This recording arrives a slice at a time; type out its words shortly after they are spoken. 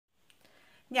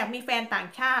อยากมีแฟนต่าง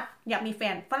ชาติอยากมีแฟ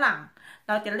นฝรั่งเ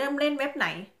ราจะเริ่มเล่นเว็บไหน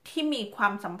ที่มีควา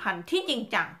มสัมพันธ์ที่จริง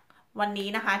จังวันนี้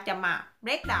นะคะจะมาเบ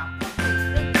รกดาวน์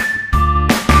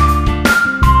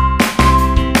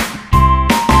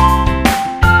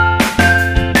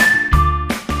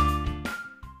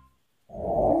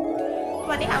ส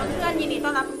วัสดีค่ะเพื่อนๆยินดีต้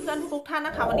อนรับเพื่อนทุกท่านน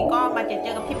ะคะวันนี้ก็มาเจ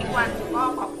อกับพี่บิ๊กวันก็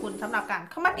ขอบคุณสำหรับการ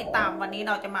เข้ามาติดตามวันนี้เ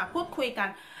ราจะมาพูดคุยกัน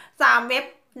3เว็บ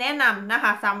แนะนำนะค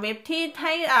ะ3เว็บที่ใ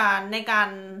ห้ในการ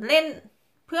เล่น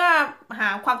เพื่อหา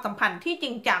ความสัมพันธ์ที่จ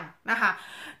ริงจังนะคะ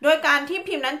โดยการที่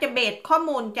พิมพ์นั้นจะเบสข้อ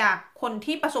มูลจากคน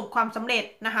ที่ประสบความสำเร็จ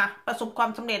นะคะประสบควา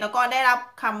มสำเร็จแล้วก็ได้รับ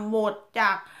คำโหวตจ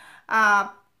าก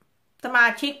สมา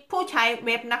ชิกผู้ใช้เ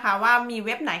ว็บนะคะว่ามีเ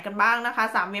ว็บไหนกันบ้างนะคะ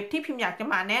3เว็บที่พิมอยากจะ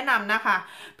มาแนะนำนะคะ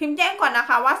พิมแจ้งก่อนนะ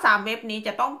คะว่า3เว็บนี้จ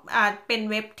ะต้องเป็น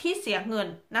เว็บที่เสียเงิน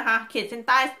นะคะเขียนเส้นใ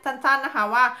ต้สั้นๆนะคะ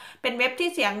ว่าเป็นเว็บที่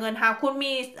เสียเงินหากคุณ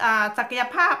มีศักย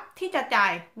ภาพที่จะจ่า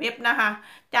ยเว็บนะคะ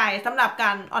จ่ายสำหรับก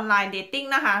ารออนไลน์เดทติ้ง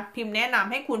นะคะพิมแนะน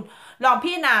ำให้คุณลองพิ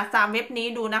จารณา3เว็บนี้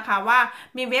ดูนะคะว่า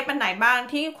มีเว็บอันไหนบ้าง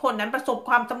ที่คนนั้นประสบ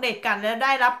ความสำเร็จกันและไ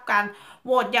ด้รับการโห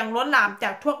วตอย่างล้นหลามจ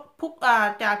าก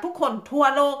ทุกคนทั่ว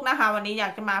โลกนะคะวันนี้อยา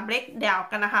กจะมาเบรกดาวน์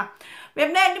กันนะคะเว็บ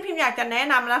แรกที่พิมอยากจะแนะ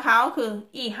นำนะคะก็คือ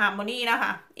eHarmony นะค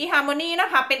ะ eHarmony นะ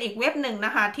คะเป็นอีกเว็บหนึ่งน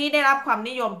ะคะที่ได้รับความ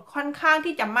นิยมค่อนข้าง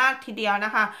ที่จะมากทีเดียวน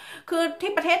ะคะคือ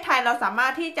ที่ประเทศไทยเราสามาร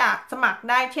ถที่จะสมัคร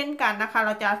ได้เช่นกันนะคะเร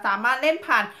าจะสามารถเล่น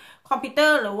ผ่านคอมพิวเตอ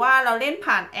ร์หรือว่าเราเล่น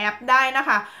ผ่านแอปได้นะค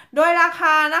ะโดยราค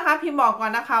านะคะพิมบอกก่อ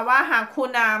นนะคะว่าหากคุ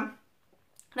ณ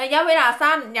ระยะเวลา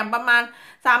สั้นอย่างประมาณ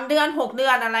3เดือน6เดื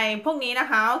อนอะไรพวกนี้นะ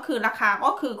คะก็คือราคา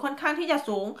ก็คือค่อนข้างที่จะ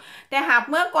สูงแต่หาก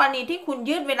เมื่อกรณีที่คุณ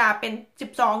ยืดเวลาเป็น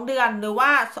12เดือนหรือว่า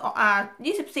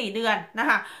24เดือนนะ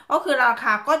คะก็คือราค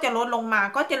าก็จะลดลงมา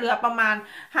ก็จะเหลือประมาณ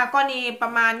หากกรณีปร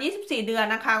ะมาณ24เดือน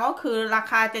นะคะก็คือรา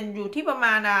คาจะอยู่ที่ประม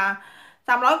าณ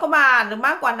300 กว่าบาทหรือม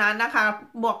ากกว่านั้นนะคะ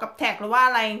บวกกับแท็กหรือว่าอ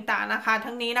ะไรต่างๆนะคะ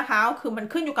ทั้งนี้นะคะก็คือมัน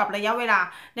ขึ้นอยู่กับระยะเวลา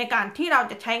ในการที่เรา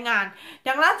จะใช้งานอ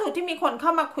ย่างล่าสุดที่มีคนเข้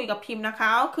ามาคุยกับพิมพ์นะคะ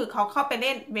ก็คือเขาเข้าไปเ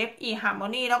ล่นเว็บ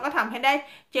eHarmony แล้วก็ทำให้ได้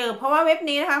เจอเพราะว่าเว็บ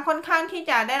นี้นะคะค่อนข้างที่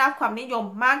จะได้รับความนิยม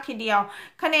มากทีเดียว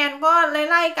คะแนนก็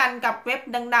ไล่ๆกันกับเว็บ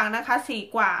ดังๆนะคะ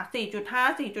4กว่า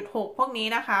 4.5 4.6 พวกนี้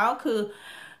นะคะก็คือ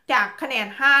จากคะแนน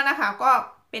5นะคะก็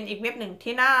เป็นอีกเว็บหนึ่ง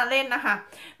ที่น่าเล่นนะคะ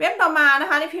เว็บต่อมานะ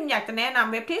คะที่พิมพ์อยากจะแนะน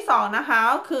ำเว็บที่2นะคะ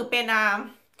ก็คือเป็น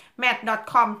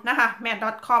match.com นะคะ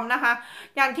match.com นะคะ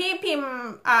อย่างที่พิมพ์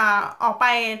ออกไป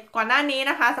ก่อนหน้านี้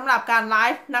นะคะสำหรับการไล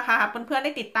ฟ์นะคะเพื่อนๆไ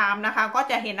ด้ติดตามนะคะก็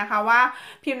จะเห็นนะคะว่า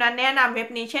พิมพ์นั้นแนะนำเว็บ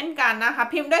นี้เช่นกันนะคะ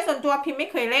พิมพ์ด้วยส่วนตัวพิมพ์ไม่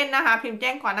เคยเล่นนะคะพิมพ์แจ้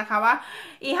งก่อนนะคะว่า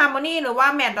eHarmony หรือว่า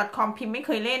match.com พิมพ์ไม่เค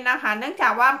ยเล่นนะคะเนื่องจา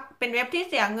กว่าเป็นเว็บที่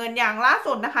เสียเงินอย่างล่า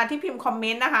สุดนะคะที่พิมพ์คอมเม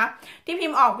นต์นะคะที่พิ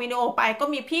มพ์ออกวิดีโอไปก็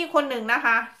มีพี่คนหนึ่งนะค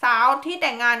ะสาวที่แ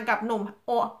ต่งงานกับหนุ่ม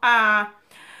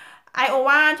ไอโอว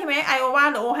าใช่ไหมไอโอวา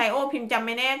หรือโอไฮโอพิมพ์จำไ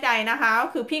ม่แน่ใจนะคะก็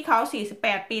คือพี่เขา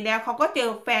48ปีแล้วเขาก็เจอ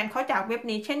แฟนเขาจากเว็บ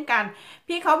นี้เช่นกัน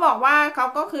พี่เขาบอกว่าเขา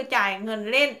ก็คือจ่ายเงิน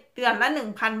เล่นเดือนละ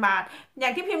 1,000 บาทอย่า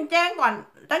งที่พิมพ์แจ้งก่อน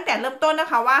ตั้งแต่เริ่มต้นนะ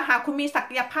คะว่าหากคุณมีศัก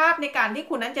ยภาพในการที่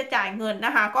คุณนั้นจะจ่ายเงินน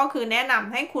ะคะก็คือแนะน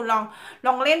ำให้คุณล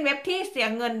องเล่นเว็บที่เสีย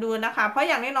เงินดูนะคะเพราะ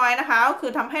อย่างน้อยๆนะคะก็คื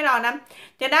อทำให้เรานั้น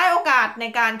จะได้โอกาสใน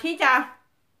การที่จะ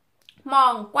มอ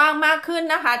งกว้างมากขึ้น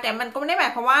นะคะแต่มันก็ไม่ได้หมา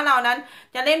ยความว่าเรานั้น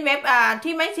จะเล่นเว็บ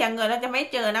ที่ไม่เสียเงินแล้วจะไม่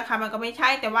เจอนะคะมันก็ไม่ใช่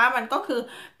แต่ว่ามันก็คือ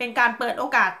เป็นการเปิดโอ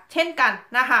กาสเช่นกัน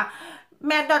นะคะ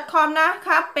match.com นะค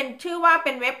ะเป็นชื่อว่าเ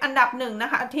ป็นเว็บอันดับ1น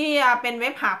ะคะที่เป็นเว็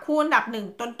บหาคู่อันดับ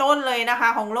1ต้นๆเลยนะคะ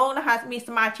ของโลกนะคะมีส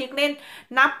มาชิกเล่น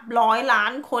นับ100 ล้า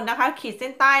นคนนะคะขีดเส้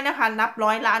นใต้นะคะนับ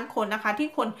100 ล้านคนนะคะที่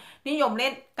คนนิยมเล่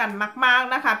นกันมาก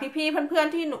ๆนะคะพี่ๆเพื่อน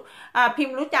ๆที่พิม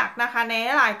พ์รู้จักนะคะใน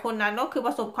หลายคนนั้นก็คือป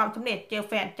ระสบความสำเร็จเจอแ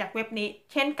ฟนจากเว็บนี้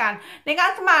เช่นกันในกา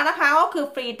รสมัครนะคะก็คือ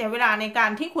ฟรีแต่เวลาในการ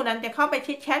ที่คุณนั้นจะเข้าไป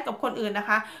แชทกับคนอื่นนะ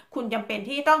คะคุณจำเป็น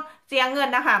ที่ต้องเสียเงิน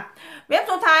นะคะเว็บ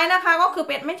สุดท้ายนะคะก็คือ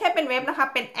ไม่ใช่เป็นเว็บนะคะ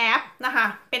เป็นแอปนะคะ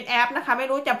เป็นแอปนะคะไม่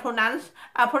รู้จะ pronounce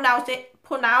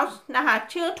นะคะ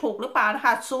ชื่อถูกหรือเปล่านะค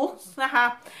ะซุกนะคะ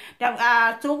อย่าง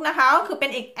ซุกนะคะก็คือเป็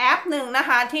นอีกแอปหนึ่งนะ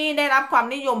คะที่ได้รับความ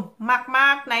นิยมมา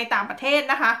กๆในต่างประเทศ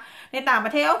นะคะในต่างปร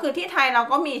ะเทศก็คือที่ไทยเรา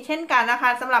ก็มีเช่นกันนะคะ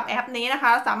สำหรับแอปนี้นะค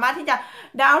ะสามารถที่จะ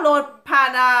ดาวน์โหลดผ่าน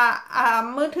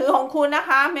มือถือของคุณนะ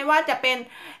คะไม่ว่าจะเป็น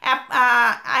แอป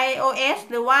iOS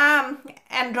หรือว่า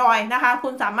Android นะคะคุ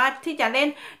ณสามารถที่จะเล่น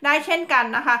ได้เช่นกัน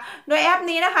นะคะโดยแอป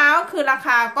นี้นะคะก็คือราค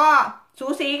าก็สู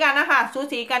สีกันนะคะสู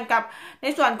สีกันกับใน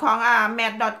ส่วนของ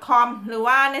match.com หรือ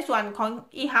ว่าในส่วนของ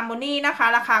eHarmony นะคะ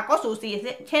ราคาก็สูสี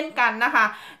เช่นกันนะคะ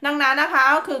ดังนั้นนะคะ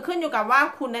ก็คือขึ้นอยู่กับว่า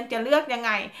คุณนั้นจะเลือกยังไ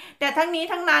งแต่ทั้งนี้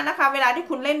ทั้งนั้นนะคะเวลาที่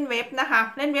คุณเล่นเว็บนะคะ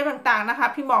เล่นเว็บต่างๆนะคะ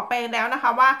พี่บอกไปแล้วนะคะ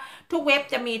ว่าทุกเว็บ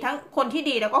จะมีทั้งคนที่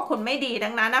ดีแล้วก็คนไม่ดีดั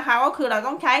งนั้นนะคะก็คือเรา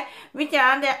ต้องใช้วิจาร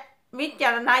ณ วิจา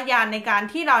รณญาณในการ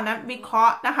ที่เรานั้นวิเคราะ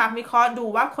ห์นะคะวิเคราะห์ดู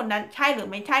ว่าคนนั้นใช่หรือ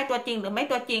ไม่ใช่ตัวจริงหรือไม่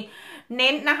ตัวจริงเ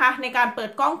น้นนะคะในการเปิ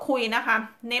ดกล้องคุยนะคะ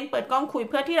เน้นเปิดกล้องคุย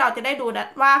เพื่อที่เราจะได้ดู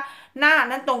ว่าหน้า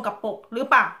นั้นตรงกับปกหรือ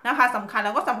เปล่านะคะสำคัญแ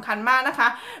ล้วก็สำคัญมากนะคะ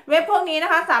เว็บพวกนี้น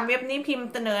ะคะ3เว็บนี้พิมพ์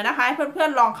เสนอนะคะให้เพื่อน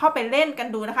ๆลองเข้าไปเล่นกัน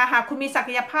ดูนะคะหากคุณมีศัก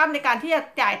ยภาพในการที่จะ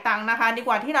จ่ายตังค์นะคะดีก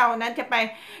ว่าที่เรานั้นจะไป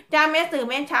จ้างแม่สื่อ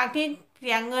แม่ช้างที่เ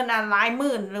สียเงินหลายห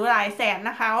มื่นหรือหลายแสน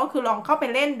นะคะก็คือลองเข้าไป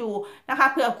เล่นดูนะคะ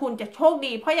เผื่อคุณจะโชค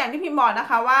ดีเพราะอย่างที่พิมพ์บอกนะ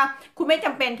คะว่าคุณไม่จ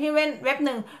ำเป็นที่เว็บ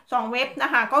1-2เว็บน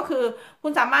ะคะก็คือคุ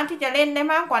ณสามารถที่จะเล่นได้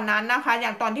มากกว่านั้นนะคะอย่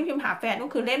างตอนที่พิมพ์หาแฟนก็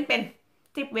คือเล่นเป็น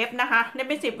10เว็บนะคะเล่น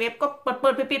เป็น10เว็บก็เปิ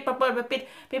ดปิดเ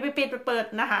ปิด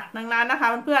นะคะดังนั้นนะคะ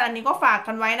เพื่อนๆอันนี้ก็ฝาก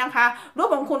กันไว้นะคะรูป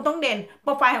ของคุณต้องเด่นโป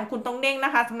รไฟล์ของคุณต้องเด้งน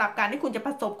ะคะสำหรับการที่คุณจะป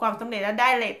ระสบความสำเร็จและได้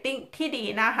เรตติ้งที่ดี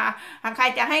นะคะหากใคร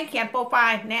จะให้เขียนโปรไฟ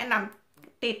ล์แนะนำ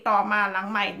ติดต่อมาหลัง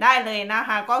ใหม่ได้เลยนะค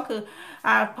ะก็คือ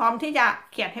พร้อมที่จะ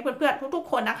เขียนให้เพื่อนๆทุก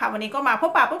ๆคนนะคะวันนี้ก็มาพ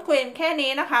บปะพูดคุยแค่นี้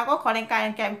นะคะก็ขอแรงใ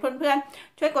จเพื่อน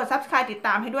ๆช่วยกด Subscribe ติดต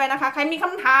ามให้ด้วยนะคะใครมีค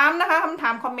ำถามนะคะคำถา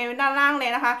มคอมเมนต์ด้านล่างเลย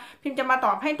นะคะพิมพ์จะมาต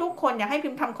อบให้ทุกคนอยากให้พิ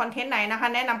มพ์ทำคอนเทนต์ไหนนะคะ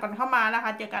แนะนำกันเข้ามานะค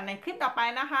ะเจอกันในคลิปต่อไป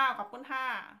นะคะขอบคุณค่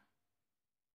ะ